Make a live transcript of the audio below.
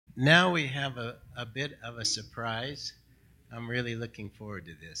now we have a bit of a surprise. I'm really looking forward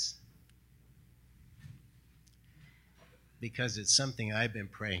to this because it's something I've been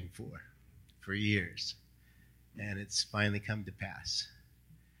praying for years, and it's finally come to pass.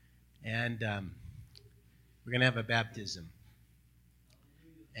 And we're going to have a baptism.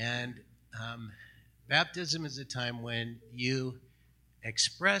 And baptism is a time when you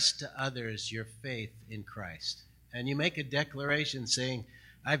express to others your faith in Christ. And you make a declaration saying,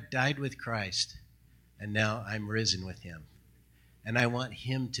 I've died with Christ, and now I'm risen with him. And I want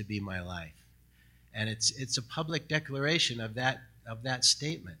him to be my life. And it's a public declaration of that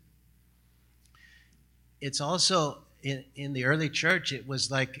statement. It's also, in the early church, it was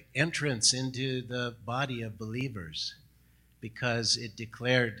like entrance into the body of believers because it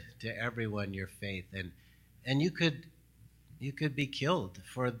declared to everyone your faith. And you could be killed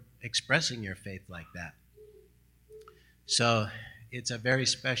for expressing your faith like that. So it's a very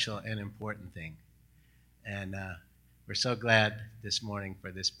special and important thing. And we're so glad this morning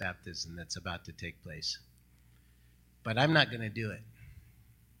for this baptism that's about to take place. But I'm not going to do it.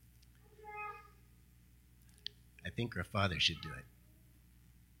 I think our Father should do it.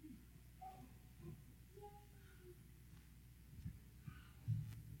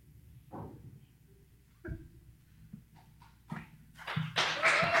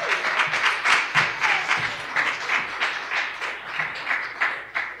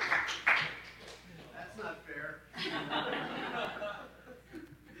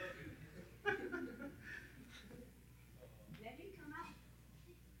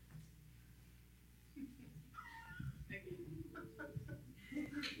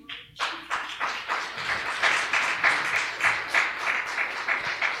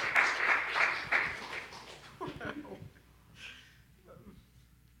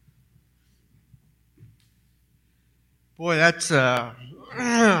 Boy, that's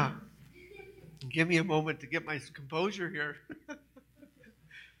give me a moment to get my composure here.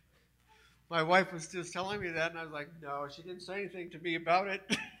 My wife was just telling me that, and I was like, no, she didn't say anything to me about it.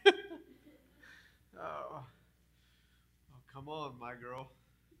 Oh, come on, my girl.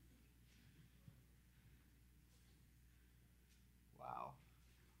 Wow.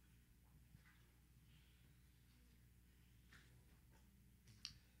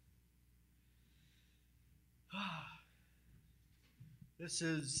 This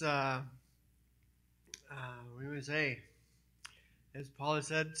is, we would say, as Paul has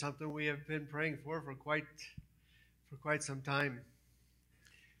said, something we have been praying for quite some time.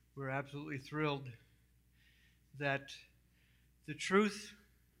 We're absolutely thrilled that the truth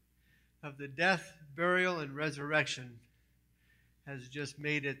of the death, burial, and resurrection has just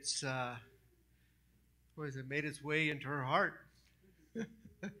made its made its way into her heart.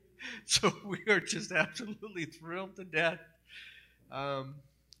 So we are just absolutely thrilled to death. I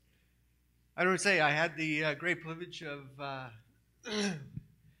don't say I had the great privilege of,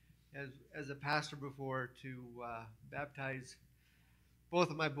 as a pastor before, to baptize both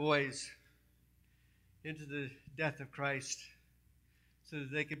of my boys into the death of Christ so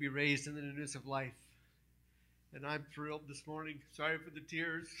that they could be raised in the newness of life. And I'm thrilled this morning. Sorry for the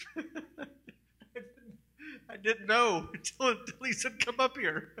tears. I didn't know until he said, come up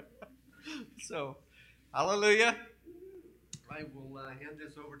here. So, hallelujah. I will hand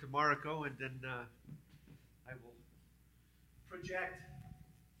this over to Marco, and then I will project.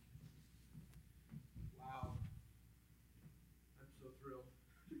 Wow. I'm so thrilled.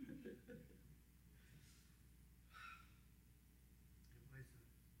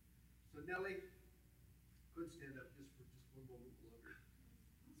 So Nellie, could stand up just for one moment longer.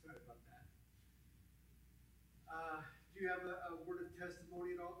 Sorry about that. Do you have a word of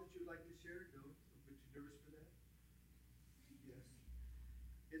testimony at all that you'd like to share? No? But you're nervous for that? Yes.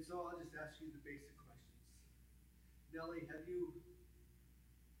 And so I'll just ask you the basic questions. Nellie, have you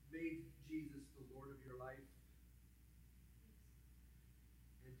made Jesus the Lord of your life?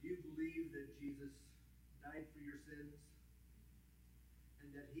 And do you believe that Jesus died for your sins?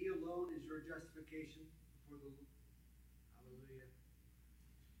 And that he alone is your justification before the Lord? Hallelujah.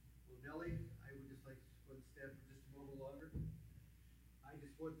 Well, Nellie, I would just like to stand for just a moment longer. I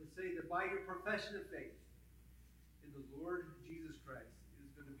just want to say that by your profession of faith in the Lord Jesus Christ, it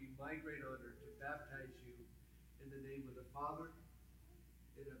is going to be my great honor to baptize you in the name of the Father,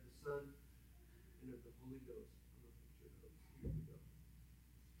 and of the Son, and of the Holy Ghost. Here we go.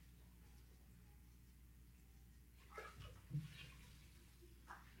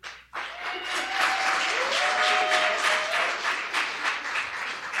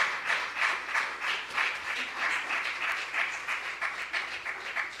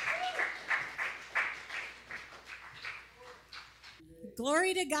 Glory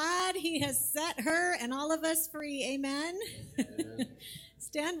Glory to God. He has set her and all of us free. Amen.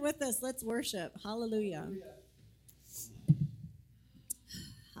 Stand with us. Let's worship. Hallelujah.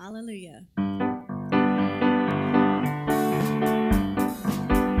 Hallelujah.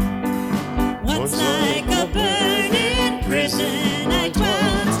 Once like a burning prison I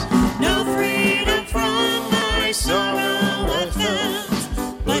dwelt, no freedom from my sorrow I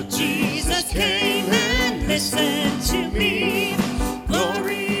felt, but Jesus came and listened to me.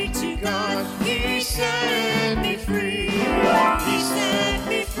 Glory to God, He set me free. He set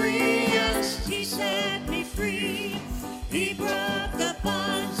me free, yes, He set me free. He broke the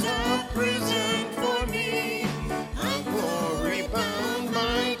bonds of prison for me. I'm glory bound,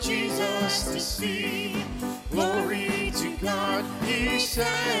 my Jesus to see. Glory to God, He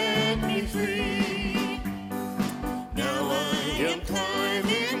set me free. Now I am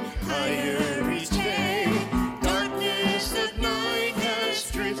climbing higher each day. Darkness of night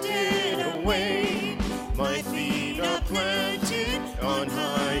has drifted away. My feet are planted on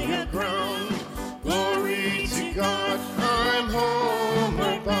higher ground. Glory to God, I'm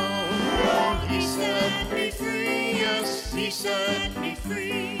homeward bound. He set me free, yes, He set me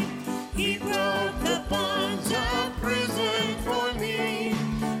free. He broke the bonds of prison for me.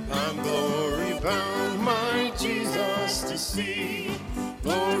 I'm glory bound, my Jesus to see.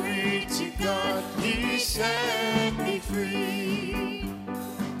 Glory to God, He set me free.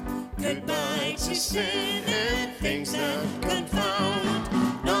 Goodbye to sin and things that confound.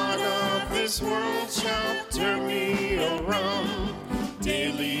 Not of this world shall turn me around.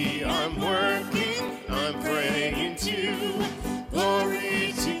 Daily I'm working, I'm praying too.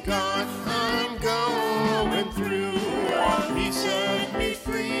 Glory to God, I'm going through. He set me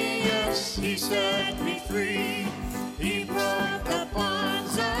free, yes, He set me free. He broke the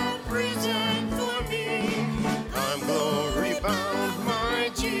bonds of prison for me. I'm glory bound, my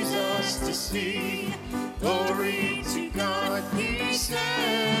Jesus to see. Glory to God, He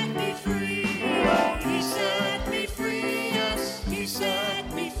set me free. He set me free, yes, He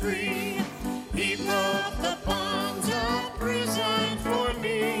set me free. He broke the bonds of prison for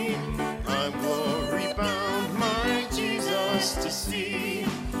me. I'm glory bound, my Jesus to see.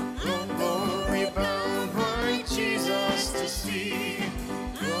 I'm glory bound, my Jesus to see.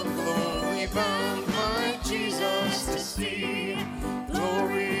 I'm glory bound, my Jesus to see.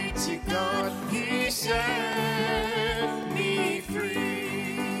 Glory to God, He set me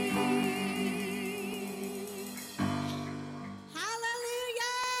free.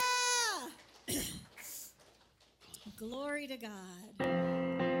 Hallelujah! Glory to God.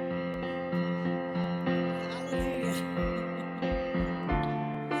 Hallelujah.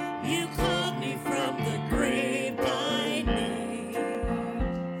 You called me from the grave by name.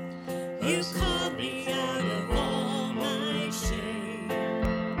 You called me out of all my shame.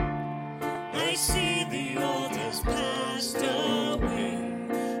 I see the old has passed away.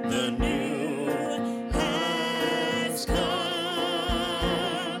 The new has come.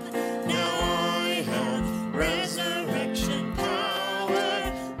 Now I have resurrection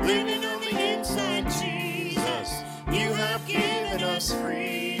power living on the inside, Jesus. You have given us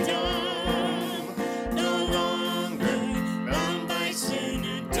freedom. No longer bound by sin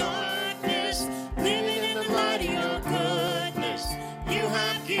and darkness, living in the light of your goodness. You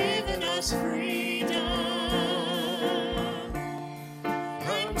have given us freedom.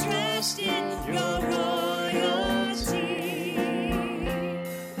 I'm dressed in your royalty.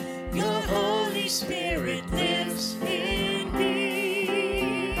 Your Holy Spirit lives in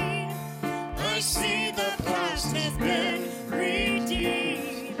me. I see the past has been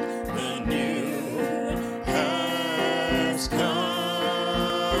redeemed. The new has come.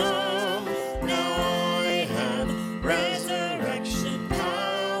 Now I have resurrection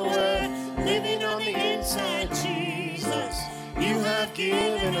power living on the inside, Jesus. You have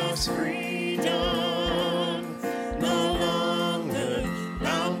given us freedom. No longer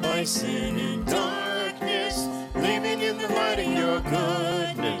bound by sin and darkness, living in the light of your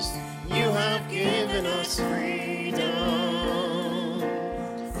goodness. You have given us freedom.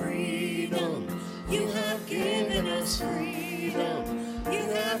 Freedom. You have given us freedom. You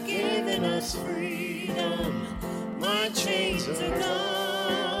have given us freedom. My chains are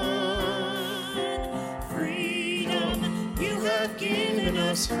gone. Freedom. You have given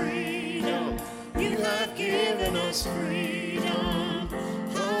us freedom. You have given us freedom.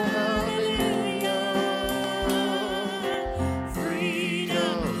 Oh, hallelujah.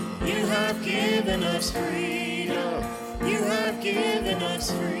 Freedom. You have given us freedom. You have given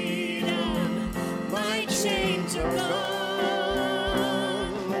us freedom. My chains are gone.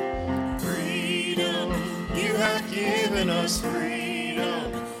 Freedom. You have given us freedom.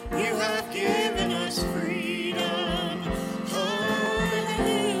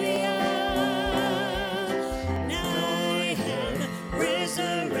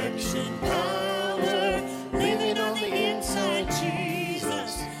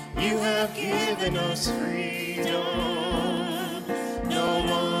 You have given us freedom, no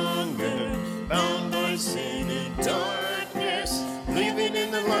longer bound by sin and darkness, living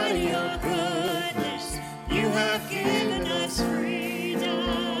in the light of your goodness. You have given us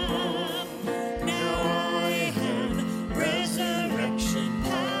freedom. Now I have resurrection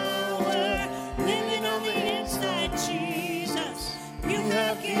power, living on the inside, Jesus. You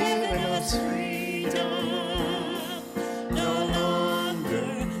have given us freedom, no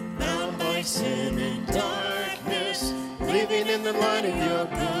longer bound by sin and darkness, living in the light of your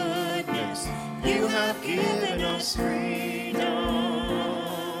goodness. You have given us freedom.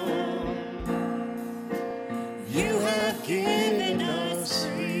 You have given us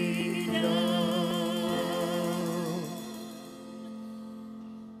freedom.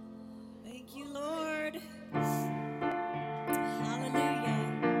 Thank you, Lord. Hallelujah.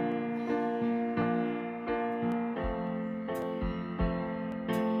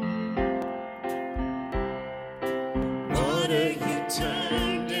 Water you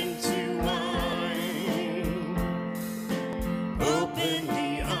turned into wine, open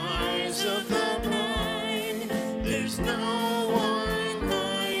the eyes of the blind. There's no one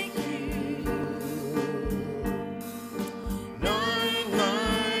like you, none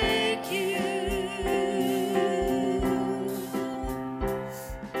like you.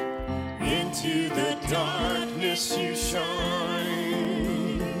 Into the darkness you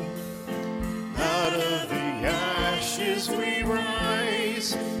shine, out of the ashes we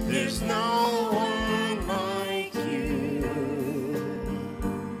rise. There's no one like you,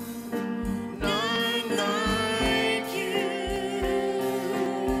 none like you.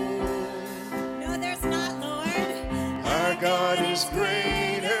 No, there's not, Lord. Our God is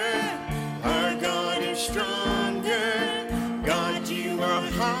greater, our God is stronger. God, you are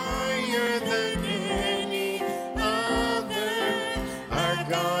higher than any other. Our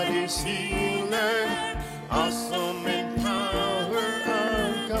God is healer, awesome in power.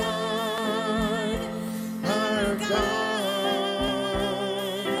 Our God, our God.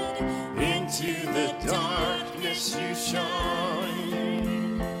 Into the darkness you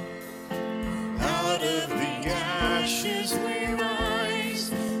shine, out of the ashes we rise.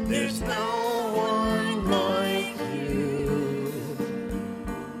 There's no one like you,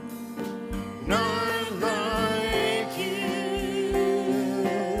 none like you.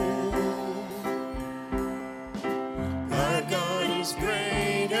 Our God is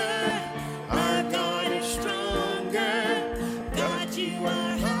greater, our God is stronger. God, you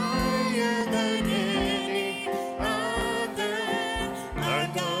are higher than any other. Our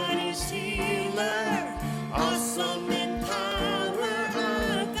God is healer, awesome in power.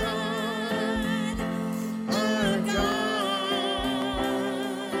 Our God, our God.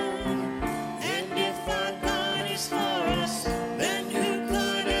 And if our God is for us, then who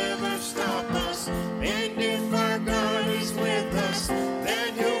could ever stop us? And if our God is with us,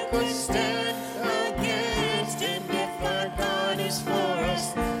 then who could stand against? And if our God is for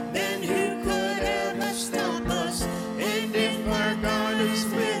us, then who could ever stop us? And if our God is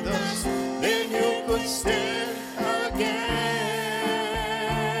with us, then who could stand against?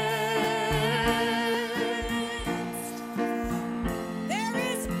 There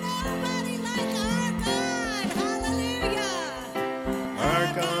is nobody like our God. Hallelujah.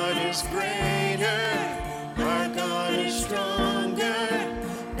 Our God is greater, our God is stronger.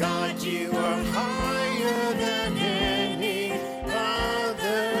 God, you are higher than any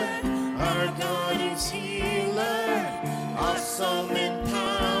other. Our God is healer, awesome in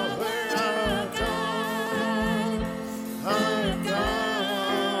power. Our God, our God.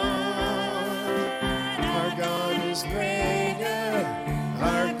 Our God is greater,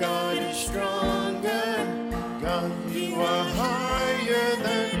 our God is stronger. God, you are higher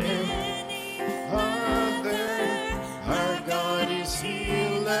than any other. Our God is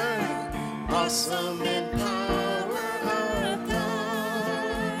healer, awesome in power. Our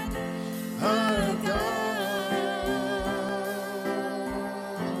God, our God.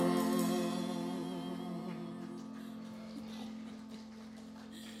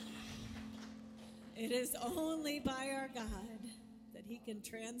 It is only by our God that He can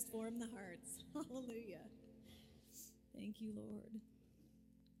transform the hearts. Hallelujah. Thank you, Lord.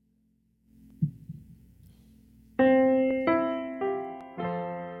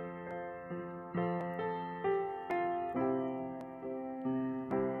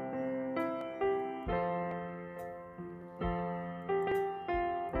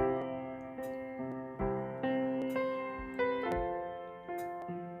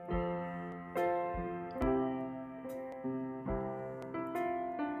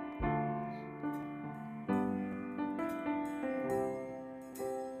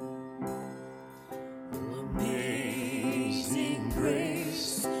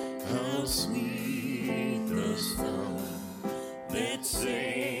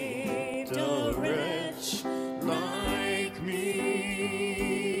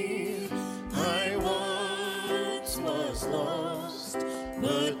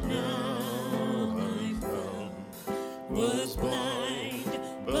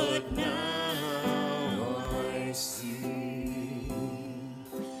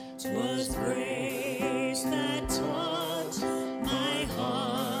 'Twas grace that taught my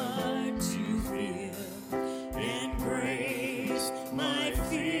heart to fear, and grace my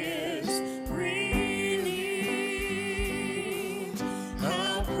fears relieved.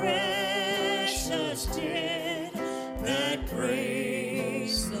 How precious did that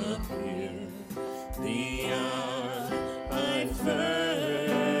grace appear, the hour I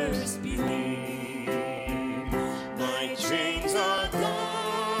first believed. My chains are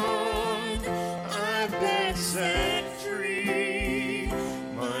gone, I've been set free.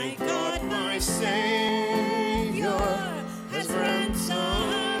 My God, my Savior has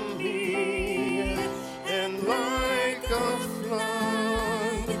ransomed me, and like a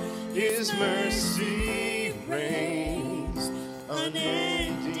flood, His mercy reigns,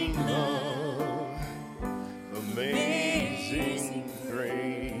 unending love, amazing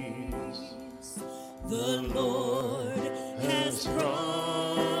grace. The Lord has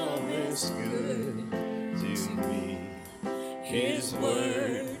promised good to me. His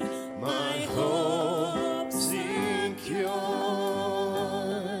word my hope secures.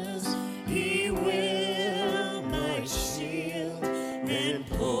 He will my shield and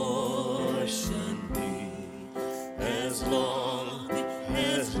portion be, as long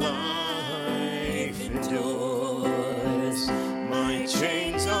as life endures. My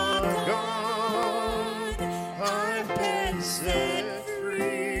chains are gone, I've been set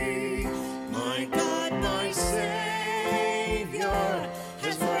free. My God, my Savior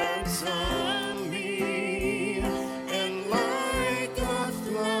has ransomed me, and like a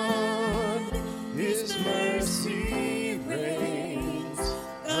flood, His mercy reigns,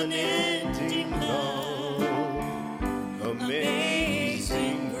 unending love,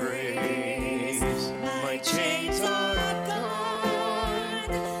 amazing grace. My chains are gone,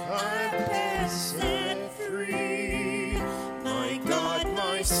 I've been set free. My God,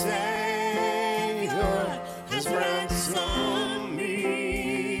 my Savior has ransomed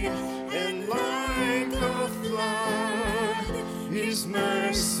me, and like a flood, His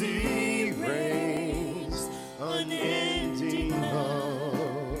mercy reigns, unending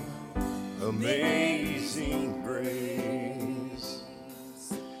love, amazing grace.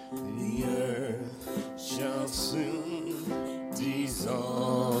 The earth shall soon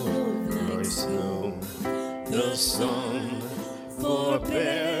dissolve like snow, the sun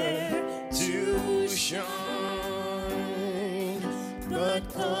forbear to shine, but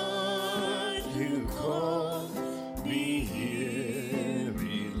God who called me here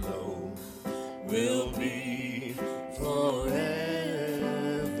below will be forever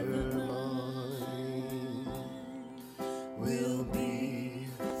mine, will be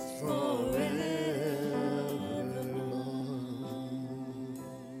forever mine.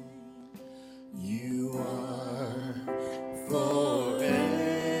 You are forever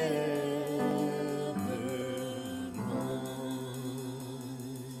mine.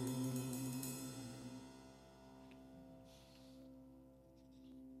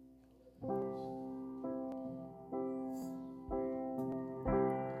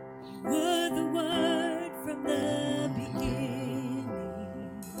 Were the Word from the beginning,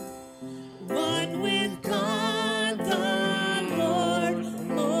 one with God the Lord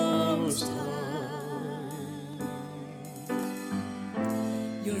Most High.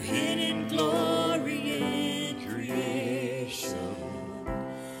 Your hidden glory in creation,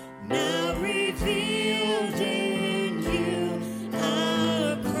 now revealed in you,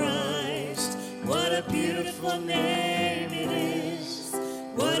 our Christ. What a beautiful name it is.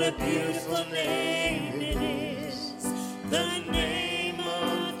 What a beautiful name it is. The name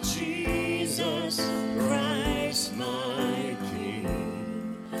of Jesus Christ, my King.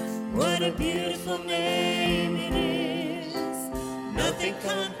 What a beautiful name it is. Nothing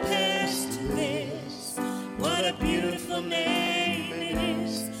compares to this. What a beautiful name it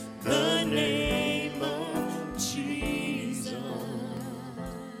is. The name of Jesus.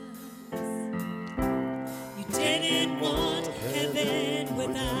 You didn't want heaven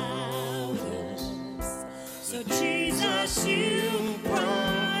without us, so Jesus, you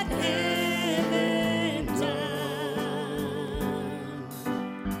brought heaven down.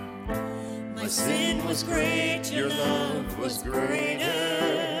 My sin was great, your love was greater.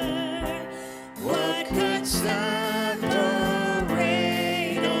 What could separate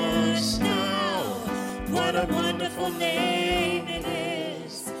us now? What a wonderful name it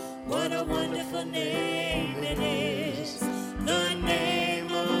is. What a wonderful name it is. The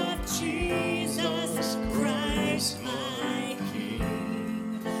name of Jesus Christ, my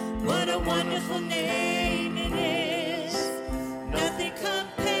King. What a wonderful name it is. Nothing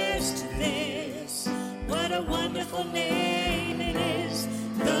compares to this. What a wonderful name it is.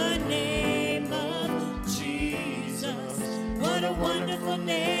 The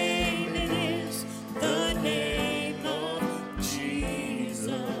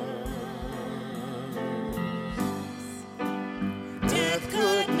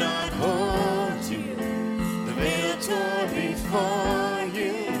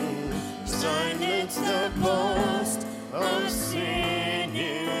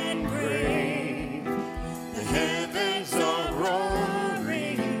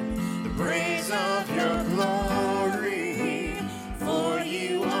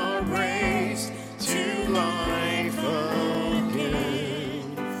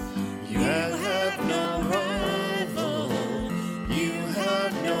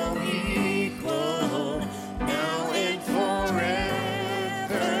have no equal, now and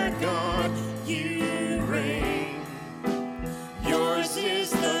forever, God, you reign. Yours is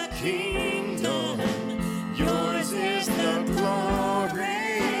the kingdom, yours is the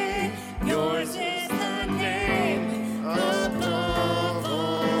glory, yours is the name above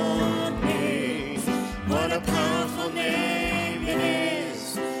all names. What a powerful name it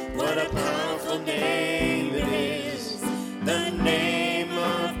is, what a powerful name it is, the name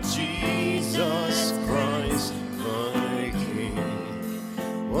of Jesus Christ, my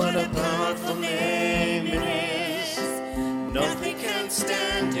King. What a powerful name it is, nothing can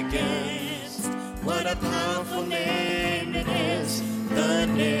stand against. What a powerful name it is, the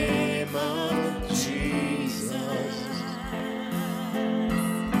name of Jesus.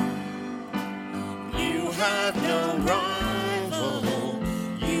 You have no rival,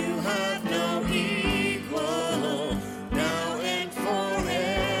 you have no equal, now and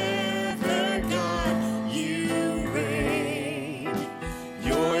forever, God, you reign.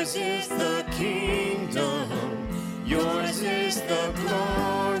 Yours is the kingdom, yours is the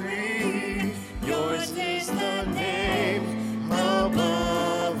glory, yours is the name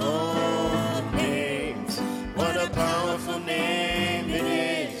above all names. What a powerful name it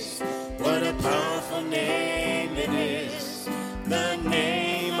is, what a powerful name it is, the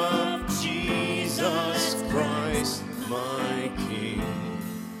name of Jesus Christ, my King.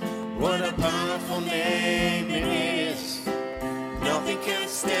 What a powerful name it is, nothing can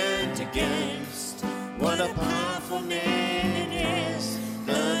stand against. What a powerful name it is,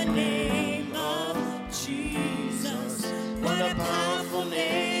 the name of Jesus. What a powerful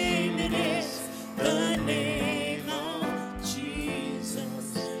name it is, the name of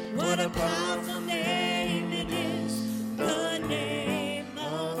Jesus. What a powerful name it is, the name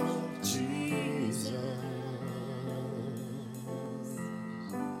of Jesus.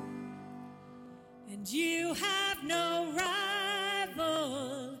 And you have no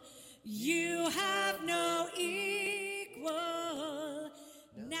rival, you have no equal,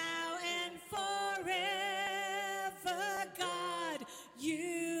 now and forever, God,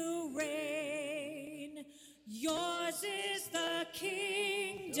 you reign. Yours is the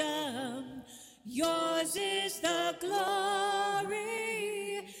kingdom, yours is the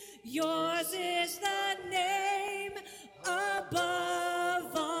glory, yours is the name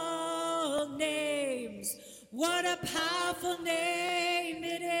above all names. What a powerful name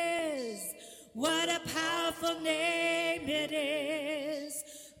it is, what a powerful name it is,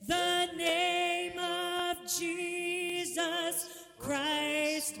 the name of Jesus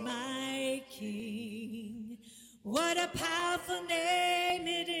Christ, my King. What a powerful name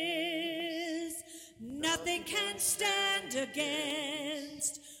it is, nothing can stand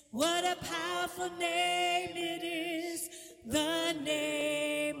against. What a powerful name it is, the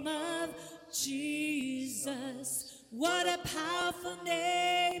name of Jesus. What a powerful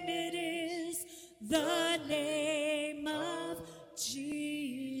name it is, the name of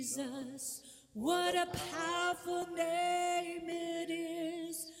Jesus. What a powerful name it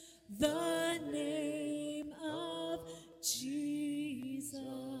is, the name of Jesus.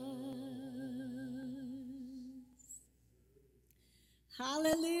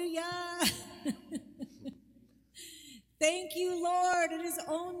 Hallelujah. Thank you, Lord. It is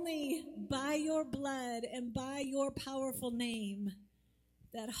only by your blood and by your powerful name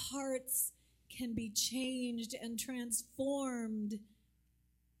that hearts can be changed and transformed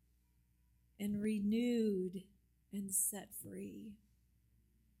and renewed and set free.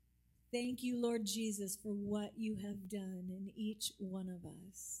 Thank you, Lord Jesus, for what you have done in each one of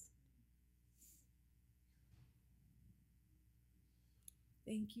us.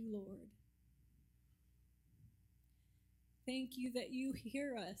 Thank you, Lord. Thank you that you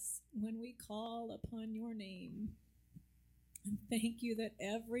hear us when we call upon your name. And thank you that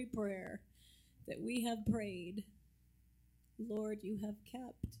every prayer that we have prayed, Lord, you have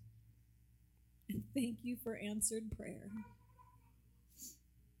kept. And thank you for answered prayer.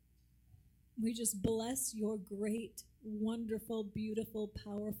 We just bless your great, wonderful, beautiful,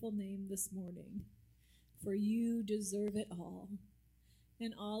 powerful name this morning, for you deserve it all.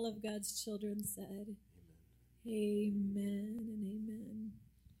 And all of God's children said, amen and amen.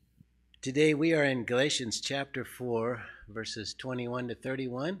 Today we are in Galatians chapter 4, verses 21 to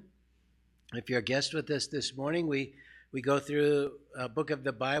 31. If you're a guest with us this morning, we go through a book of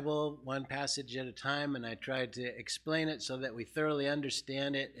the Bible, one passage at a time, and I tried to explain it so that we thoroughly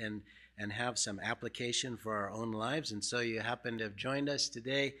understand it and have some application for our own lives. And so you happen to have joined us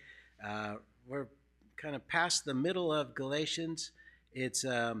today. We're kind of past the middle of Galatians. It's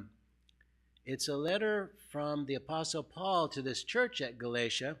It's a letter from the Apostle Paul to this church at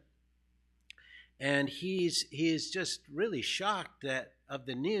Galatia, and he's just really shocked of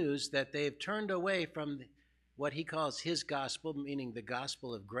the news that they've turned away from what he calls his gospel, meaning the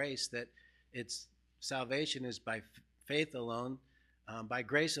gospel of grace, that its salvation is by faith alone, by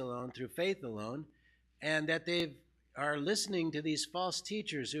grace alone, through faith alone, and that they are listening to these false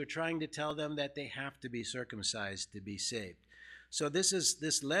teachers who are trying to tell them that they have to be circumcised to be saved. So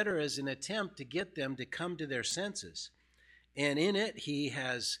this letter is an attempt to get them to come to their senses. And in it, he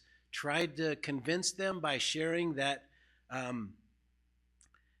has tried to convince them by sharing that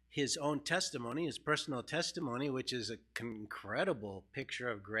his own testimony, his personal testimony, which is an incredible picture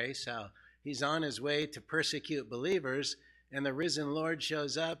of grace, how he's on his way to persecute believers, and the risen Lord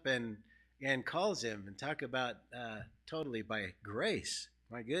shows up and calls him, and talk about totally by grace.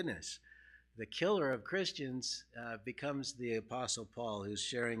 My goodness. The killer of Christians becomes the Apostle Paul, who's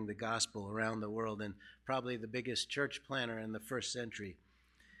sharing the gospel around the world, and probably the biggest church planter in the first century.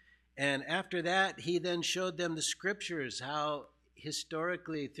 And after that, he then showed them the scriptures, how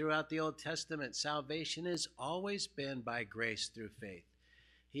historically throughout the Old Testament, salvation has always been by grace through faith.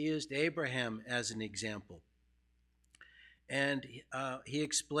 He used Abraham as an example. And he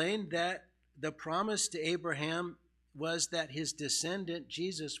explained that the promise to Abraham was that his descendant,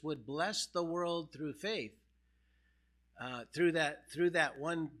 Jesus, would bless the world through faith. Through that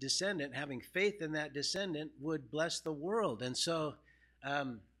one descendant, having faith in that descendant would bless the world. And so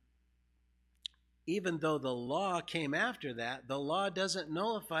even though the law came after that, the law doesn't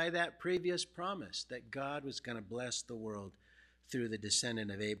nullify that previous promise that God was going to bless the world through the descendant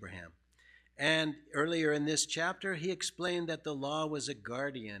of Abraham. And earlier in this chapter, he explained that the law was a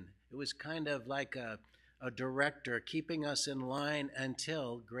guardian. It was kind of like a director keeping us in line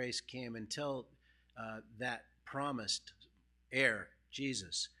until grace came, until that promised heir,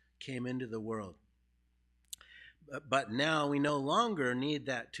 Jesus, came into the world. But now we no longer need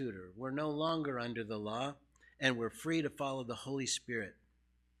that tutor. We're no longer under the law, and we're free to follow the Holy Spirit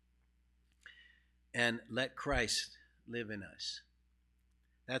and let Christ live in us.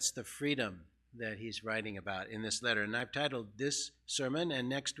 That's the freedom that he's writing about in this letter. And I've titled this sermon, and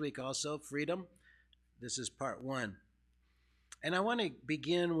next week also, Freedom. This is part 1. And I want to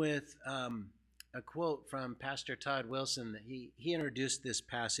begin with a quote from Pastor Todd Wilson. He introduced this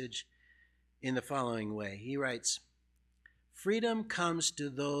passage in the following way. He writes, "Freedom comes to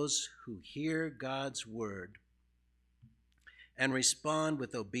those who hear God's word and respond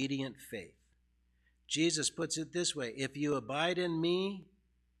with obedient faith. Jesus puts it this way: if you abide in me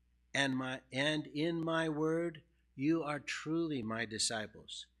and in my word, you are truly my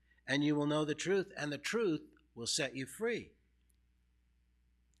disciples, and you will know the truth, and the truth will set you free."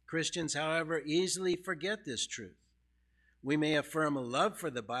 Christians, however, easily forget this truth. We may affirm a love for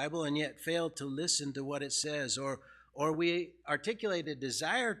the Bible and yet fail to listen to what it says, or we articulate a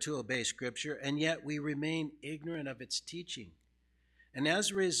desire to obey Scripture and yet we remain ignorant of its teaching. And as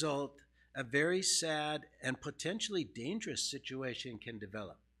a result, a very sad and potentially dangerous situation can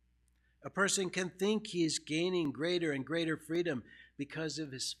develop. A person can think he's gaining greater and greater freedom because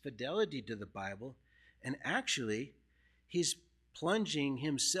of his fidelity to the Bible, and actually, he's plunging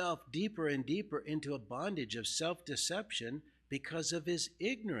himself deeper and deeper into a bondage of self-deception because of his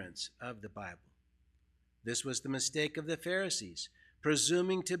ignorance of the Bible. This was the mistake of the Pharisees.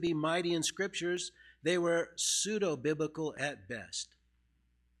 Presuming to be mighty in scriptures, they were pseudo-biblical at best.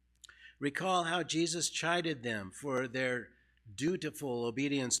 Recall how Jesus chided them for their dutiful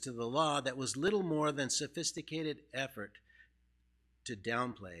obedience to the law that was little more than sophisticated effort to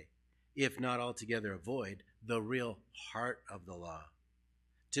downplay, if not altogether avoid, the real heart of the law.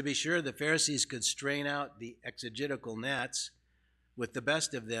 To be sure, the Pharisees could strain out the exegetical gnats with the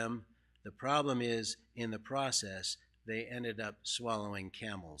best of them. The problem is, in the process, they ended up swallowing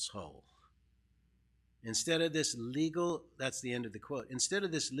camels whole. Instead of this legal, that's the end of the quote, instead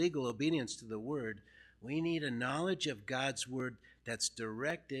of this legal obedience to the word, we need a knowledge of God's word that's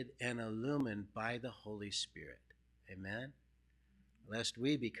directed and illumined by the Holy Spirit. Amen? Lest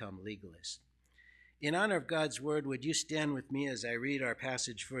we become legalists. In honor of God's word, would you stand with me as I read our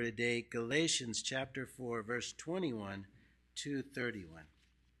passage for today, Galatians chapter 4, verse 21 to 31.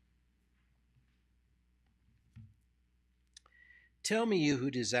 "Tell me, you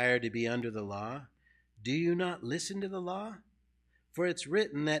who desire to be under the law, do you not listen to the law? For it's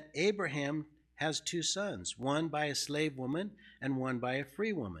written that Abraham has 2 sons, one by a slave woman and one by a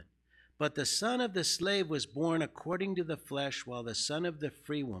free woman. But the son of the slave was born according to the flesh, while the son of the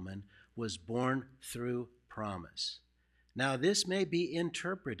free woman was born through promise. Now this may be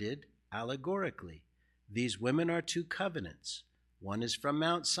interpreted allegorically. These women are 2 covenants. One is from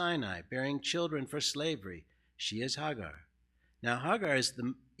Mount Sinai, bearing children for slavery. She is Hagar. Now Hagar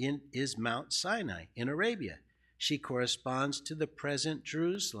is Mount Sinai in Arabia. She corresponds to the present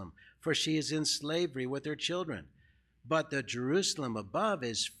Jerusalem, for she is in slavery with her children. But the Jerusalem above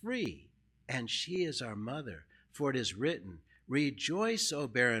is free, and she is our mother. For it is written, Rejoice, O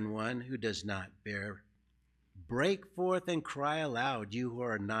barren one who does not bear. Break forth and cry aloud, you who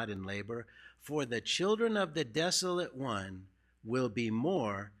are not in labor, for the children of the desolate one will be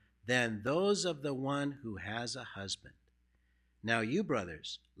more than those of the one who has a husband. Now you,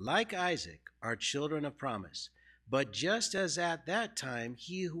 brothers, like Isaac, are children of promise. But just as at that time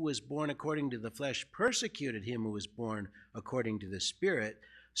he who was born according to the flesh persecuted him who was born according to the Spirit,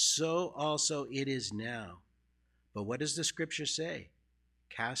 so also it is now. But what does the Scripture say?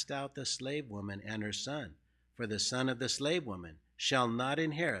 Cast out the slave woman and her son, for the son of the slave woman shall not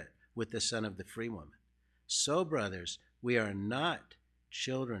inherit with the son of the free woman. So, brothers, we are not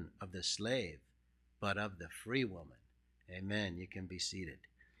children of the slave, but of the free woman. Amen. You can be seated.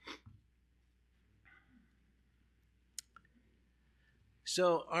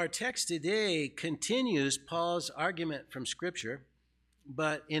 So our text today continues Paul's argument from Scripture,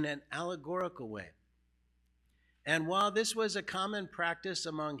 but in an allegorical way. And while this was a common practice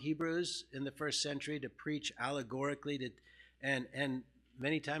among Hebrews in the first century to preach allegorically, and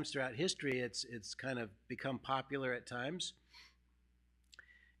many times throughout history it's kind of become popular at times,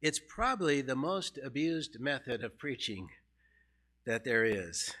 it's probably the most abused method of preaching that there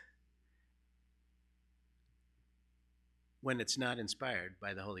is when it's not inspired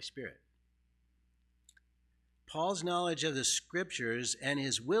by the Holy Spirit. Paul's knowledge of the Scriptures and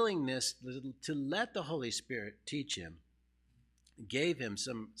his willingness to let the Holy Spirit teach him gave him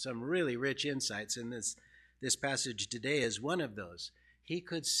some really rich insights, and this passage today is one of those. He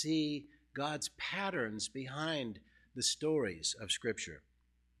could see God's patterns behind the stories of Scripture.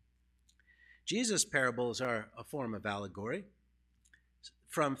 Jesus' parables are a form of allegory.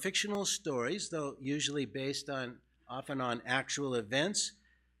 From fictional stories, though usually based often on actual events,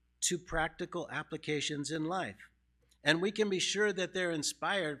 to practical applications in life. And we can be sure that they're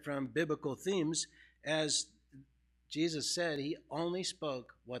inspired from biblical themes, as Jesus said he only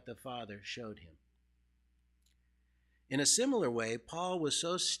spoke what the Father showed him. In a similar way, Paul was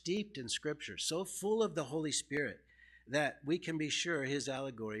so steeped in Scripture, so full of the Holy Spirit, that we can be sure his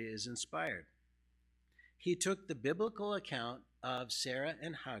allegory is inspired. He took the biblical account of Sarah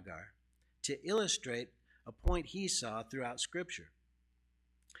and Hagar to illustrate a point he saw throughout Scripture.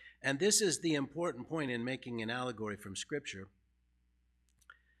 And this is the important point in making an allegory from Scripture.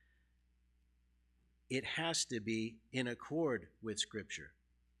 It has to be in accord with Scripture.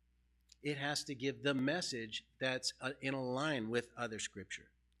 It has to give the message that's in line with other Scripture.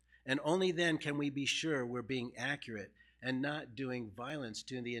 And only then can we be sure we're being accurate and not doing violence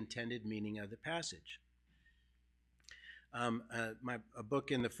to the intended meaning of the passage. A book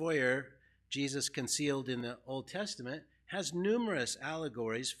in the foyer, Jesus Concealed in the Old Testament, has numerous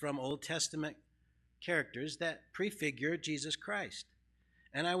allegories from Old Testament characters that prefigure Jesus Christ.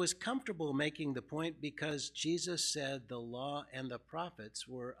 And I was comfortable making the point because Jesus said the law and the prophets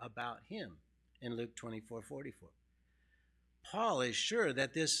were about him in Luke 24:44. Paul is sure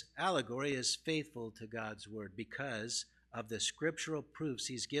that this allegory is faithful to God's word because of the scriptural proofs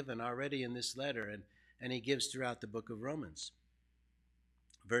he's given already in this letter and he gives throughout the book of Romans.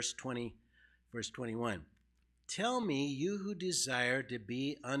 Verse 21. Tell me, you who desire to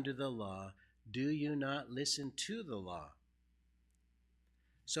be under the law, do you not listen to the law?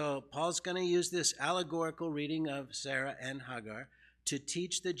 So Paul's going to use this allegorical reading of Sarah and Hagar to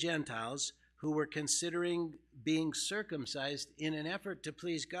teach the Gentiles who were considering being circumcised in an effort to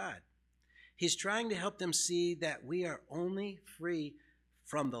please God. He's trying to help them see that we are only free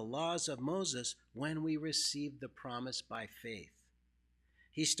from the laws of Moses when we receive the promise by faith.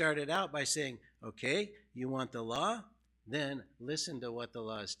 He started out by saying, okay, you want the law? Then listen to what the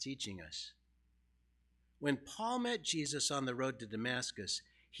law is teaching us. When Paul met Jesus on the road to Damascus,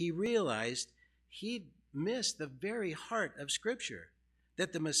 he realized he'd missed the very heart of Scripture,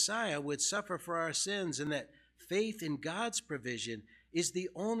 that the Messiah would suffer for our sins and that faith in God's provision is the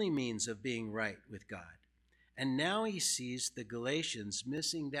only means of being right with God. And now he sees the Galatians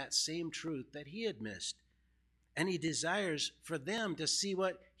missing that same truth that he had missed. And he desires for them to see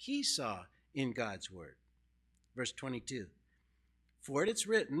what he saw in God's word. Verse 22. For it is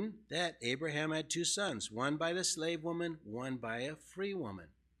written that Abraham had two sons, one by the slave woman, one by a free woman.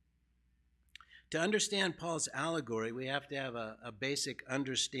 To understand Paul's allegory, we have to have a basic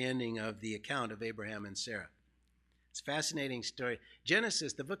understanding of the account of Abraham and Sarah. It's a fascinating story.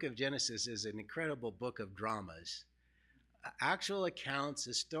 Genesis, the book of Genesis, is an incredible book of dramas. actual accounts,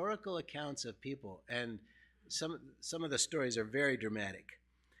 historical accounts of people, and some of the stories are very dramatic.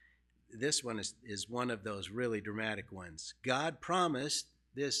 This one is one of those really dramatic ones. God promised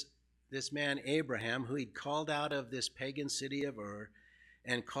this man Abraham, who he'd called out of this pagan city of Ur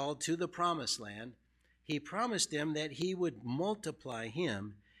and called to the promised land, he promised him that he would multiply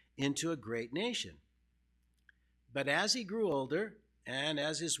him into a great nation. But as he grew older, and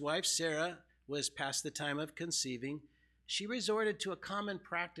as his wife Sarah was past the time of conceiving, she resorted to a common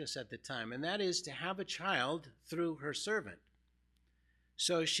practice at the time, and that is to have a child through her servant.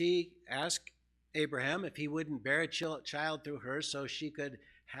 So she asked Abraham if he wouldn't bear a child through her so she could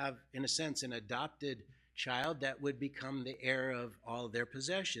have, in a sense, an adopted child that would become the heir of all their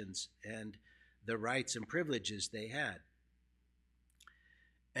possessions and the rights and privileges they had.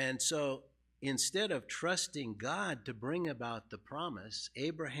 And so instead of trusting God to bring about the promise,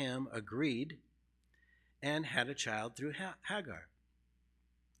 Abraham agreed and had a child through Hagar.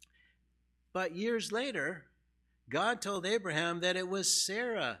 But years later, God told Abraham that it was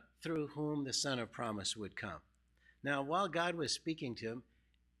Sarah through whom the son of promise would come. Now, while God was speaking to him,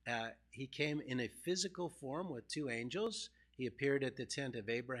 he came in a physical form with two angels. He appeared at the tent of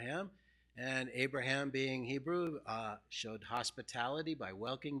Abraham, and Abraham, being Hebrew, showed hospitality by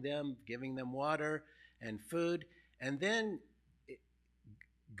welcoming them, giving them water and food. And then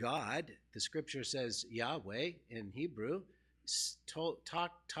God, the scripture says Yahweh in Hebrew,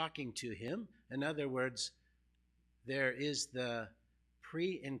 talking to him. In other words, there is the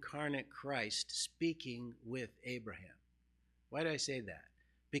pre-incarnate Christ speaking with Abraham. Why do I say that?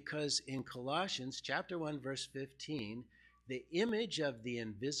 Because in Colossians chapter 1, verse 15, the image of the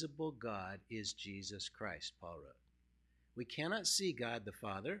invisible God is Jesus Christ, Paul wrote. We cannot see God the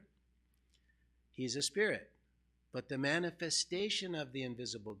Father. He's a spirit. But the manifestation of the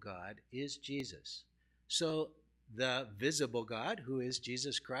invisible God is Jesus. So the visible God, who is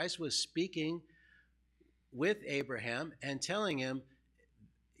Jesus Christ, was speaking with Abraham and telling him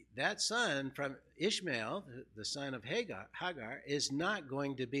that son from Ishmael, the son of Hagar, is not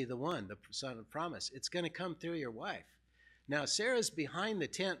going to be the one, the son of promise. It's going to come through your wife. Now, Sarah's behind the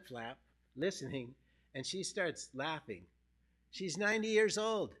tent flap listening, and she starts laughing. She's 90 years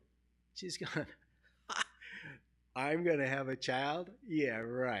old. She's going, I'm going to have a child? Yeah,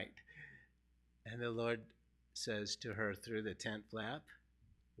 right. And the Lord says to her through the tent flap,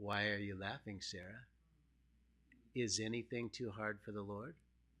 why are you laughing, Sarah? Is anything too hard for the Lord?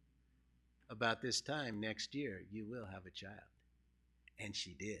 About this time next year, you will have a child. And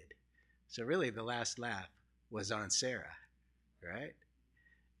she did. So really the last laugh was on Sarah, right?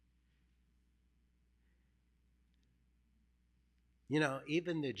 You know,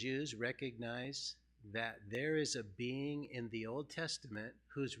 even the Jews recognize that there is a being in the Old Testament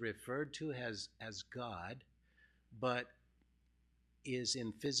who's referred to as God, but is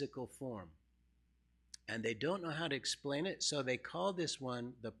in physical form. And they don't know how to explain it, so they call this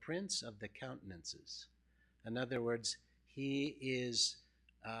one the Prince of the Countenances. In other words, he is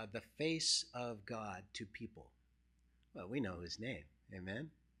the face of God to people. Well, we know his name. Amen?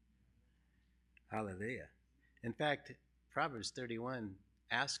 Hallelujah. In fact, Proverbs 31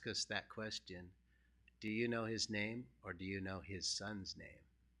 asks us that question. Do you know his name, or do you know his son's name?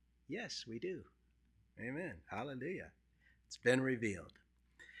 Yes, we do. Amen. Hallelujah. It's been revealed.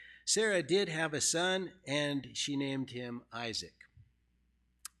 Sarah did have a son, and she named him Isaac.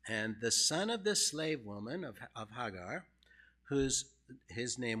 And the son of the slave woman of Hagar,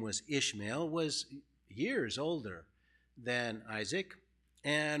 his name was Ishmael, was years older than Isaac.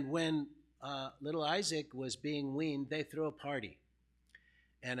 And when little Isaac was being weaned, they threw a party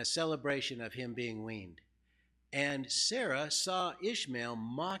and a celebration of him being weaned. And Sarah saw Ishmael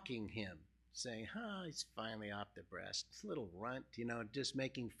mocking him, saying, he's finally off the breast. This little runt, just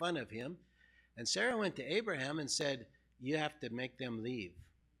making fun of him. And Sarah went to Abraham and said, you have to make them leave.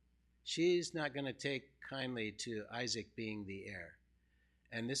 She's not going to take kindly to Isaac being the heir.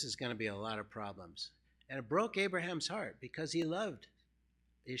 And this is going to be a lot of problems. And it broke Abraham's heart because he loved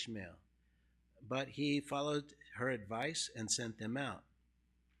Ishmael. But he followed her advice and sent them out.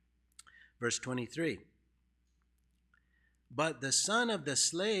 Verse 23. But the son of the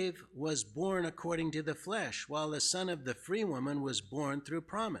slave was born according to the flesh, while the son of the free woman was born through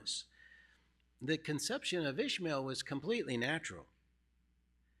promise. The conception of Ishmael was completely natural,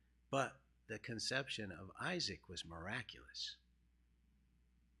 but the conception of Isaac was miraculous.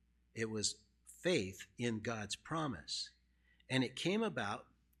 It was faith in God's promise, and it came about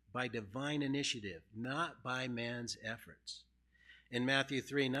by divine initiative, not by man's efforts. In Matthew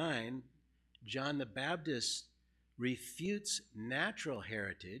 3:9, John the Baptist refutes natural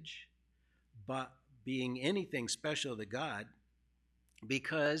heritage being anything special to God,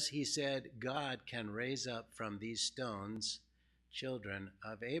 because he said God can raise up from these stones children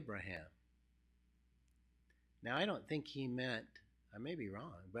of Abraham. Now, I don't think he meant, I may be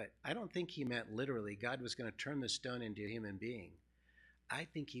wrong, but I don't think he meant literally God was going to turn the stone into a human being. I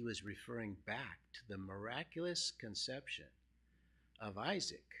think he was referring back to the miraculous conception of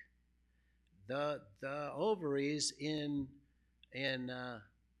Isaac. The ovaries in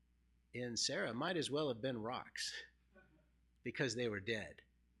Sarah might as well have been rocks because they were dead.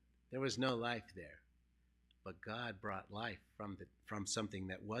 There was no life there. But God brought life from something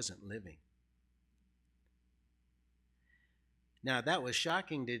that wasn't living. Now, that was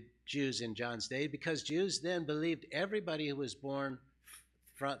shocking to Jews in John's day, because Jews then believed everybody who was born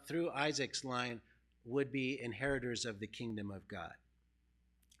through Isaac's line would be inheritors of the kingdom of God.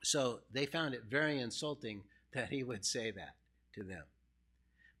 So they found it very insulting that he would say that to them.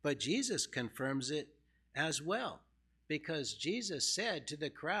 But Jesus confirms it as well, because Jesus said to the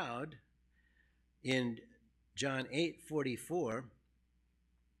crowd in John 8:44,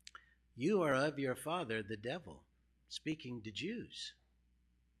 "You are of your father, the devil," speaking to Jews.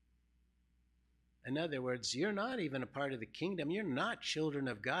 In other words, you're not even a part of the kingdom. You're not children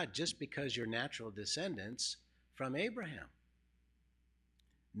of God just because you're natural descendants from Abraham.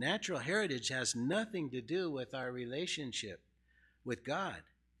 Natural heritage has nothing to do with our relationship with God.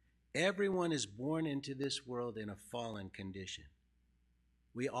 Everyone is born into this world in a fallen condition.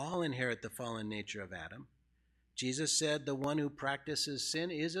 We all inherit the fallen nature of Adam. Jesus said the one who practices sin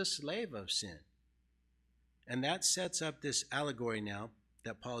is a slave of sin. And that sets up this allegory now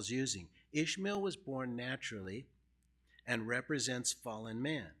that Paul's using. Ishmael was born naturally and represents fallen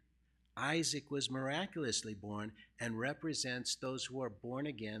man. Isaac was miraculously born and represents those who are born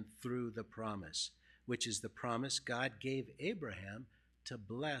again through the promise, which is the promise God gave Abraham to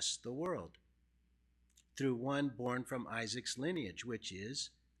bless the world through one born from Isaac's lineage, which is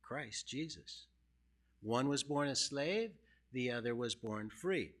Christ Jesus. One was born a slave, the other was born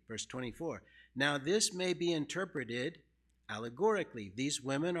free. Verse 24. Now this may be interpreted allegorically. These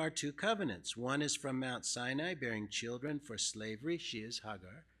women are two covenants. One is from Mount Sinai, bearing children for slavery. She is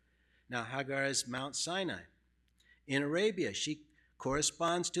Hagar. Now Hagar is Mount Sinai. In Arabia, she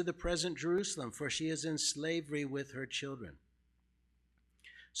corresponds to the present Jerusalem, for she is in slavery with her children.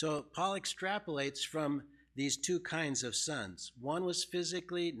 So Paul extrapolates from these two kinds of sons. One was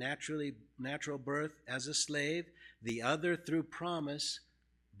physically, natural birth as a slave. The other through promise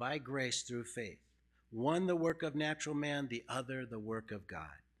by grace through faith. One the work of natural man, the other the work of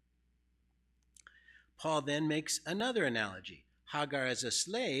God. Paul then makes another analogy. Hagar as a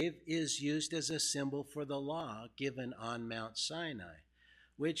slave is used as a symbol for the law given on Mount Sinai,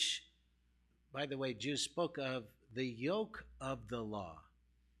 which, by the way, Jews spoke of the yoke of the law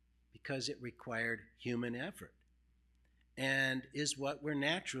because it required human effort and is what we're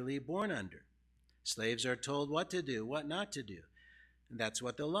naturally born under. Slaves are told what to do, what not to do. And that's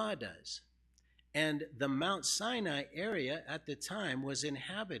what the law does. And the Mount Sinai area at the time was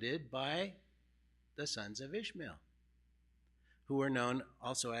inhabited by the sons of Ishmael, who were known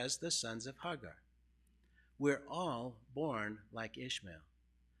also as the sons of Hagar. We're all born like Ishmael.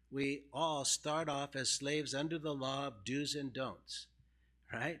 We all start off as slaves under the law of do's and don'ts,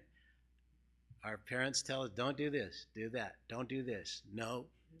 right? Our parents tell us, don't do this, do that, don't do this. No.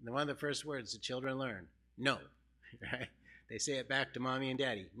 And one of the first words the children learn, no, right? They say it back to mommy and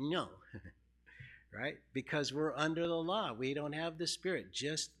daddy, no, right? Because we're under the law. We don't have the Spirit,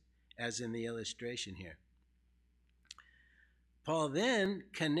 just as in the illustration here. Paul then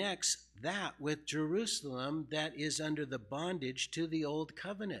connects that with Jerusalem that is under the bondage to the old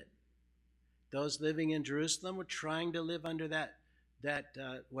covenant. Those living in Jerusalem were trying to live under that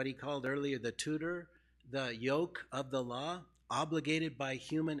what he called earlier the tutor, the yoke of the law, obligated by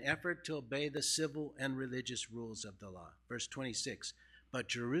human effort to obey the civil and religious rules of the law. Verse 26, but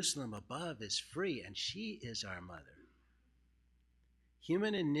Jerusalem above is free, and she is our mother.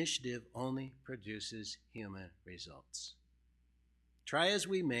 Human initiative only produces human results. Try as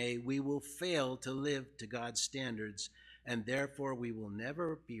we may, we will fail to live to God's standards, and therefore we will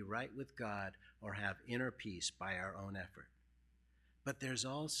never be right with God or have inner peace by our own effort. But there's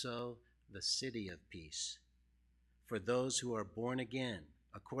also the city of peace for those who are born again,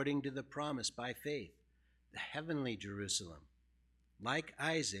 according to the promise by faith, the heavenly Jerusalem. Like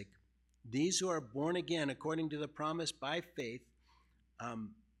Isaac, these who are born again, according to the promise by faith,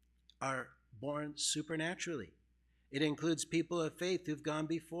 are born supernaturally. It includes people of faith who've gone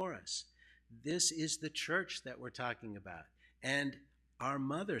before us. This is the church that we're talking about, and our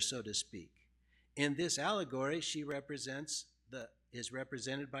mother, so to speak. In this allegory, she is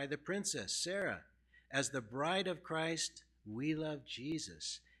represented by the princess, Sarah. As the bride of Christ, we love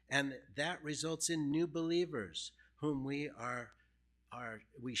Jesus, and that results in new believers whom we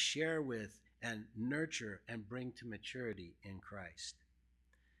share with and nurture and bring to maturity in Christ.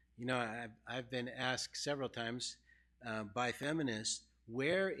 You know, I've been asked several times by feminists,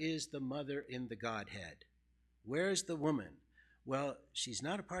 where is the mother in the Godhead? Where is the woman? Well, she's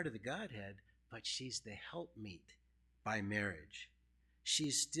not a part of the Godhead, but she's the helpmeet by marriage.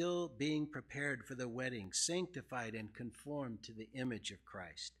 She's still being prepared for the wedding, sanctified and conformed to the image of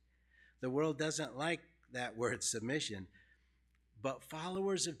Christ. The world doesn't like that word submission, but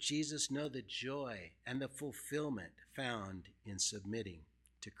followers of Jesus know the joy and the fulfillment found in submitting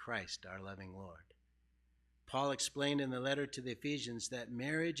to Christ, our loving Lord. Paul explained in the letter to the Ephesians that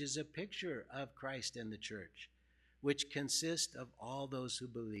marriage is a picture of Christ and the church, which consists of all those who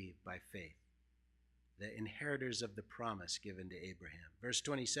believe by faith, the inheritors of the promise given to Abraham. Verse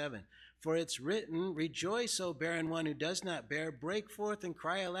 27, for it's written, rejoice, O barren one who does not bear, break forth and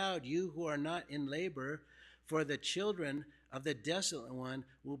cry aloud, you who are not in labor, for the children of the desolate one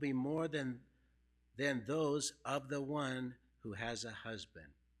will be more than those of the one who has a husband.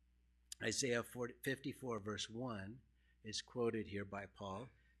 Isaiah 54 verse 1 is quoted here by Paul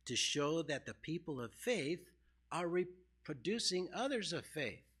to show that the people of faith are reproducing others of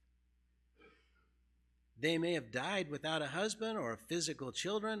faith. They may have died without a husband or physical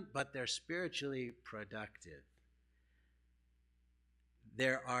children, but they're spiritually productive.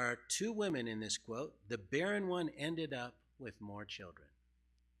 There are two women in this quote. The barren one ended up with more children,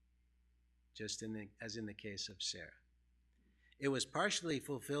 just as in the case of Sarah. It was partially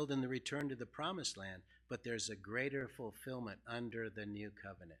fulfilled in the return to the promised land, but there's a greater fulfillment under the new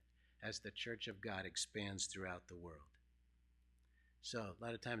covenant as the church of God expands throughout the world. So a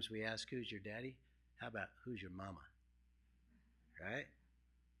lot of times we ask, who's your daddy? How about who's your mama? Right?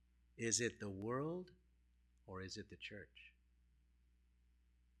 Is it the world or is it the church?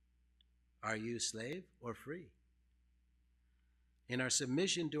 Are you slave or free? In our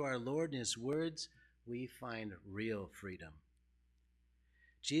submission to our Lord and his words, we find real freedom.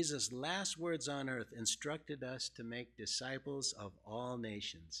 Jesus' last words on earth instructed us to make disciples of all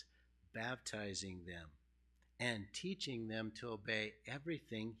nations, baptizing them and teaching them to obey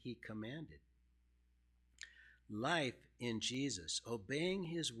everything he commanded. Life in Jesus, obeying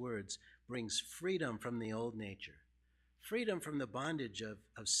his words, brings freedom from the old nature, freedom from the bondage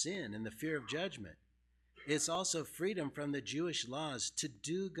of sin and the fear of judgment. It's also freedom from the Jewish laws to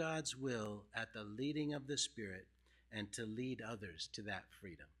do God's will at the leading of the Spirit and to lead others to that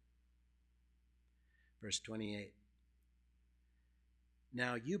freedom. Verse 28.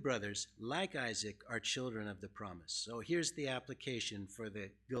 Now you, brothers, like Isaac, are children of the promise. So here's the application for the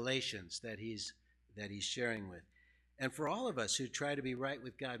Galatians that he's sharing with. And for all of us who try to be right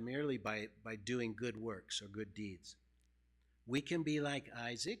with God merely by doing good works or good deeds. We can be like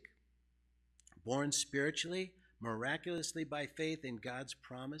Isaac, born spiritually, miraculously by faith in God's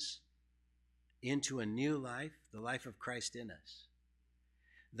promise, into a new life, the life of Christ in us.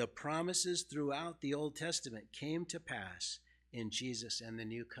 The promises throughout the Old Testament came to pass in Jesus and the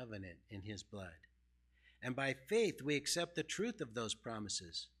new covenant in his blood. And by faith, we accept the truth of those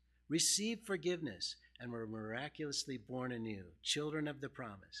promises, receive forgiveness, and were miraculously born anew, children of the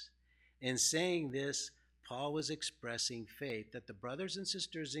promise. In saying this, Paul was expressing faith that the brothers and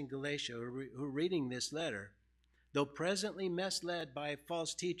sisters in Galatia who are reading this letter, though presently misled by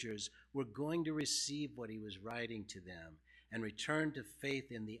false teachers, were going to receive what he was writing to them and return to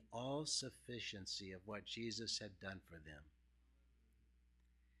faith in the all-sufficiency of what Jesus had done for them.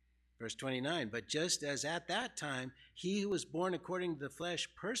 Verse 29, but just as at that time he who was born according to the flesh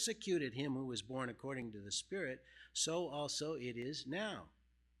persecuted him who was born according to the Spirit, so also it is now.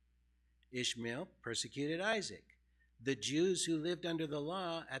 Ishmael persecuted Isaac. The Jews who lived under the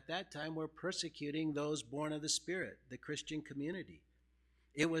law at that time were persecuting those born of the Spirit, the Christian community.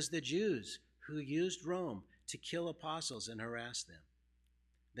 It was the Jews who used Rome to kill apostles and harass them.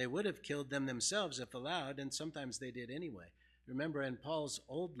 They would have killed them themselves if allowed, and sometimes they did anyway. Remember in Paul's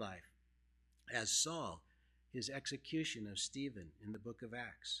old life, as Saul, his execution of Stephen in the book of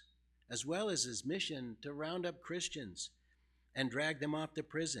Acts, as well as his mission to round up Christians and drag them off to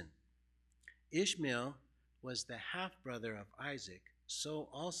prison. Ishmael was the half-brother of Isaac, so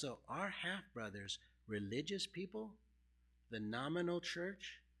also our half-brothers, religious people, the nominal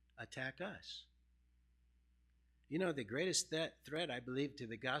church, attack us. You know, the greatest threat, I believe, to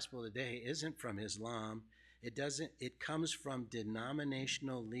the gospel today isn't from Islam. It comes from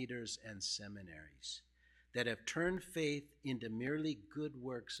denominational leaders and seminaries that have turned faith into merely good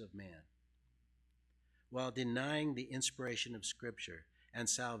works of man, while denying the inspiration of Scripture and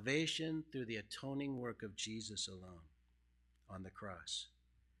salvation through the atoning work of Jesus alone on the cross.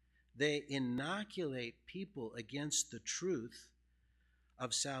 They inoculate people against the truth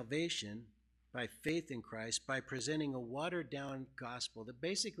of salvation by faith in Christ by presenting a watered-down gospel that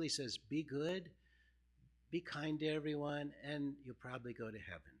basically says, be good, be kind to everyone, and you'll probably go to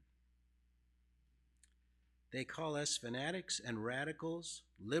heaven. They call us fanatics and radicals,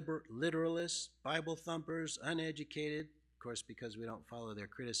 literalists, Bible thumpers, uneducated, of course, because we don't follow their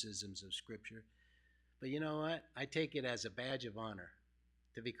criticisms of Scripture. But you know what? I take it as a badge of honor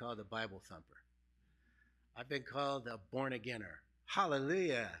to be called a Bible thumper. I've been called a born-againer.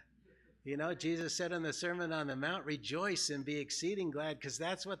 Hallelujah. You know, Jesus said in the Sermon on the Mount, rejoice and be exceeding glad, because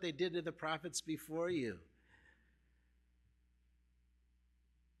that's what they did to the prophets before you.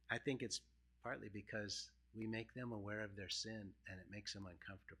 I think it's partly because we make them aware of their sin and it makes them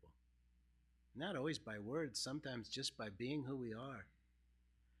uncomfortable. Not always by words, sometimes just by being who we are.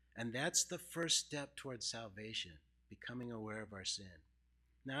 And that's the first step towards salvation, becoming aware of our sin.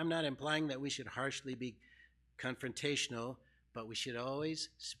 Now, I'm not implying that we should harshly be confrontational, but we should always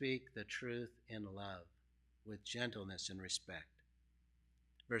speak the truth in love, with gentleness and respect.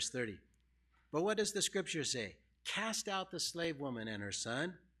 Verse 30. But what does the Scripture say? Cast out the slave woman and her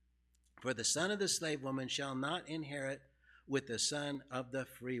son, for the son of the slave woman shall not inherit with the son of the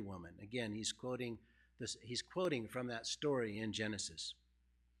free woman. Again, he's quoting from that story in Genesis.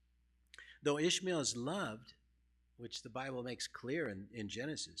 Though Ishmael is loved, which the Bible makes clear in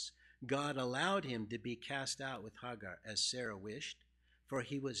Genesis, God allowed him to be cast out with Hagar as Sarah wished, for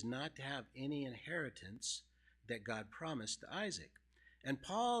he was not to have any inheritance that God promised to Isaac. And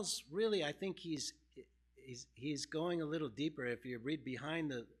Paul's really, I think he's going a little deeper. If you read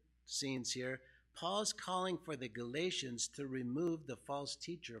behind the scenes here, Paul's calling for the Galatians to remove the false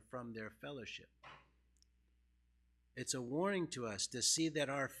teacher from their fellowship. It's a warning to us to see that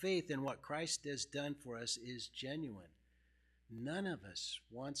our faith in what Christ has done for us is genuine. None of us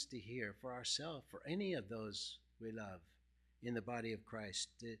wants to hear for ourselves, for any of those we love in the body of Christ,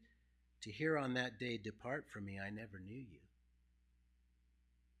 to hear on that day, depart from me, I never knew you.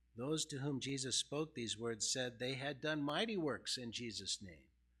 Those to whom Jesus spoke these words said they had done mighty works in Jesus' name.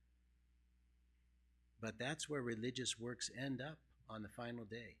 But that's where religious works end up on the final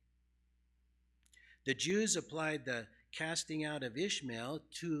day. The Jews applied the casting out of Ishmael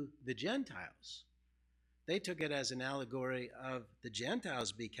to the Gentiles. They took it as an allegory of the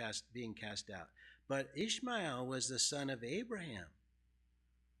Gentiles being cast out. But Ishmael was the son of Abraham.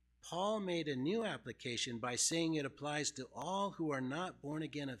 Paul made a new application by saying it applies to all who are not born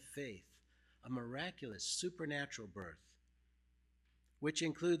again of faith, a miraculous supernatural birth, which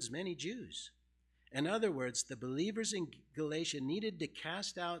includes many Jews. In other words, the believers in Galatia needed to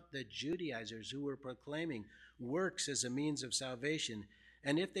cast out the Judaizers who were proclaiming works as a means of salvation.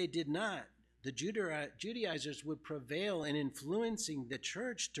 And if they did not, the Judaizers would prevail in influencing the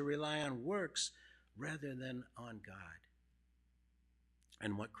church to rely on works rather than on God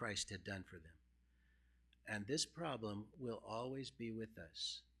and what Christ had done for them. And this problem will always be with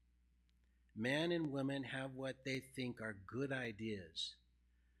us. Men and women have what they think are good ideas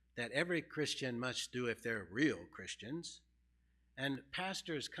that every Christian must do if they're real Christians. And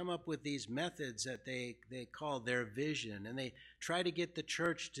pastors come up with these methods that they call their vision, and they try to get the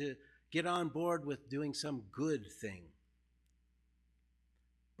church to get on board with doing some good thing.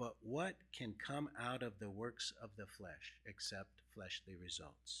 But what can come out of the works of the flesh except fleshly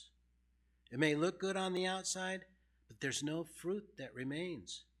results? It may look good on the outside, but there's no fruit that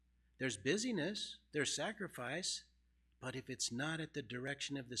remains. There's busyness, there's sacrifice, but if it's not at the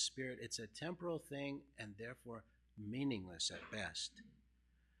direction of the Spirit, it's a temporal thing and therefore meaningless at best.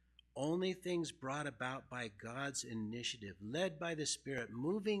 Only things brought about by God's initiative, led by the Spirit,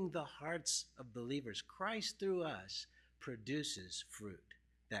 moving the hearts of believers, Christ through us, produces fruit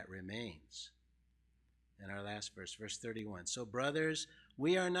that remains. And our last verse, verse 31. So, brothers,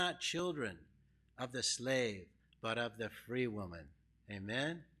 we are not children of the slave, but of the free woman.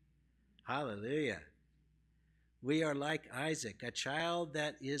 Amen? Hallelujah. We are like Isaac, a child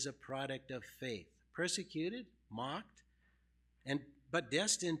that is a product of faith, persecuted, mocked, but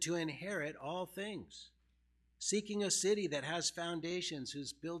destined to inherit all things, seeking a city that has foundations,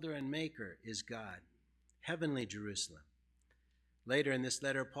 whose builder and maker is God, heavenly Jerusalem. Later in this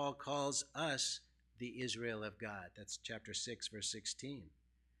letter, Paul calls us the Israel of God. That's chapter 6, verse 16.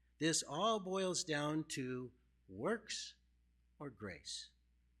 This all boils down to works or grace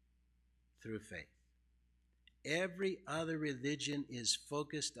through faith. Every other religion is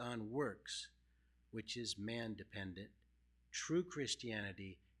focused on works, which is man-dependent. True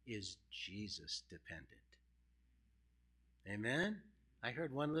Christianity is Jesus-dependent. Amen? I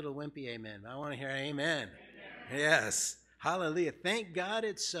heard one little wimpy amen. I want to hear amen. Yes. Hallelujah. Thank God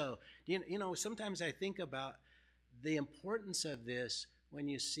it's so. You know, sometimes I think about the importance of this when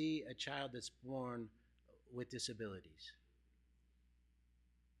you see a child that's born with disabilities.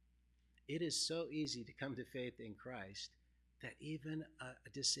 It is so easy to come to faith in Christ that even a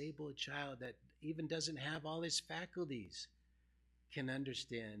disabled child that even doesn't have all his faculties can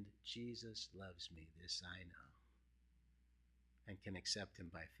understand Jesus loves me, this I know, and can accept him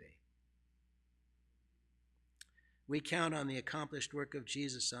by faith. We count on the accomplished work of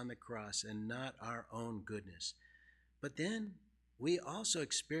Jesus on the cross and not our own goodness. But then we also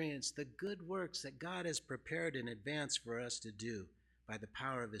experience the good works that God has prepared in advance for us to do by the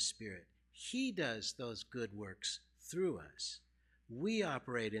power of his Spirit. He does those good works through us. We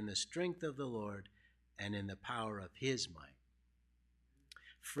operate in the strength of the Lord and in the power of his might.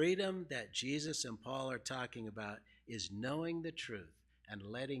 Freedom that Jesus and Paul are talking about is knowing the truth and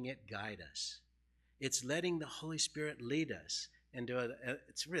letting it guide us. It's letting the Holy Spirit lead us into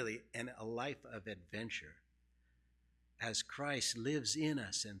it's really a life of adventure as Christ lives in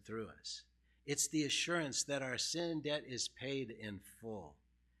us and through us. It's the assurance that our sin debt is paid in full.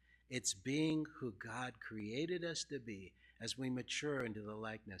 It's being who God created us to be as we mature into the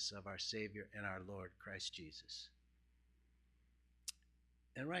likeness of our Savior and our Lord, Christ Jesus.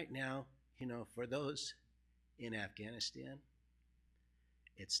 And right now, you know, for those in Afghanistan,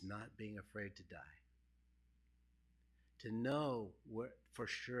 it's not being afraid to die. To know for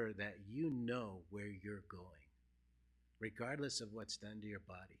sure that you know where you're going, regardless of what's done to your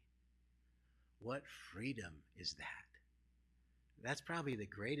body. What freedom is that? That's probably the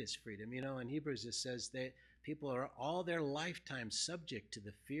greatest freedom. You know, in Hebrews it says that people are all their lifetime subject to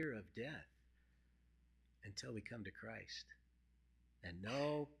the fear of death until we come to Christ and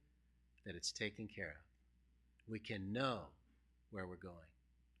know that it's taken care of. We can know where we're going.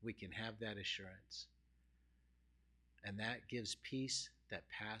 We can have that assurance. And that gives peace that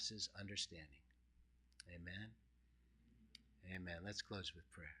passes understanding. Amen. Amen. Let's close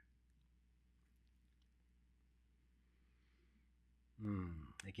with prayer.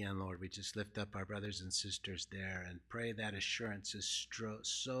 Again, Lord, we just lift up our brothers and sisters there and pray that assurance is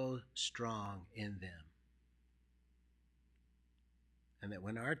so strong in them. And that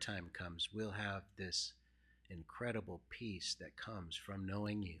when our time comes, we'll have this incredible peace that comes from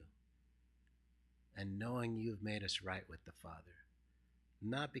knowing you. And knowing you've made us right with the Father.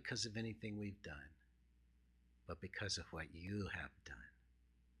 Not because of anything we've done, but because of what you have done.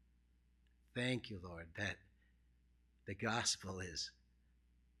 Thank you, Lord, that the gospel is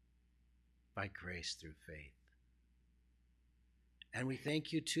by grace through faith. And we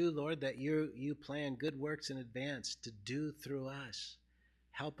thank you too, Lord, that you plan good works in advance to do through us.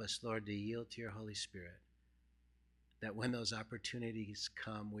 Help us, Lord, to yield to your Holy Spirit. That when those opportunities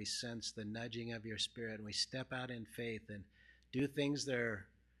come, we sense the nudging of your Spirit and we step out in faith and do things that are,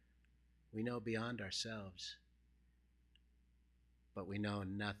 we know, beyond ourselves. But we know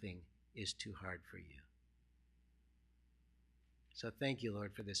nothing is too hard for you. So thank you,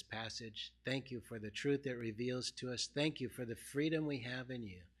 Lord, for this passage. Thank you for the truth it reveals to us. Thank you for the freedom we have in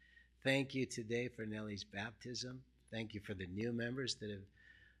you. Thank you today for Nellie's baptism. Thank you for the new members that have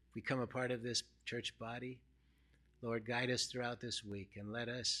become a part of this church body. Lord, guide us throughout this week and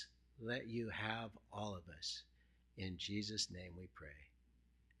let you have all of us. In Jesus' name we pray.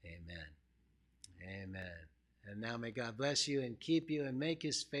 Amen. Amen. And now may God bless you and keep you and make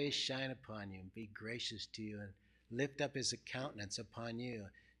his face shine upon you and be gracious to you and lift up his countenance upon you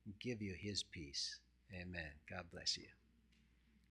and give you his peace. Amen. God bless you.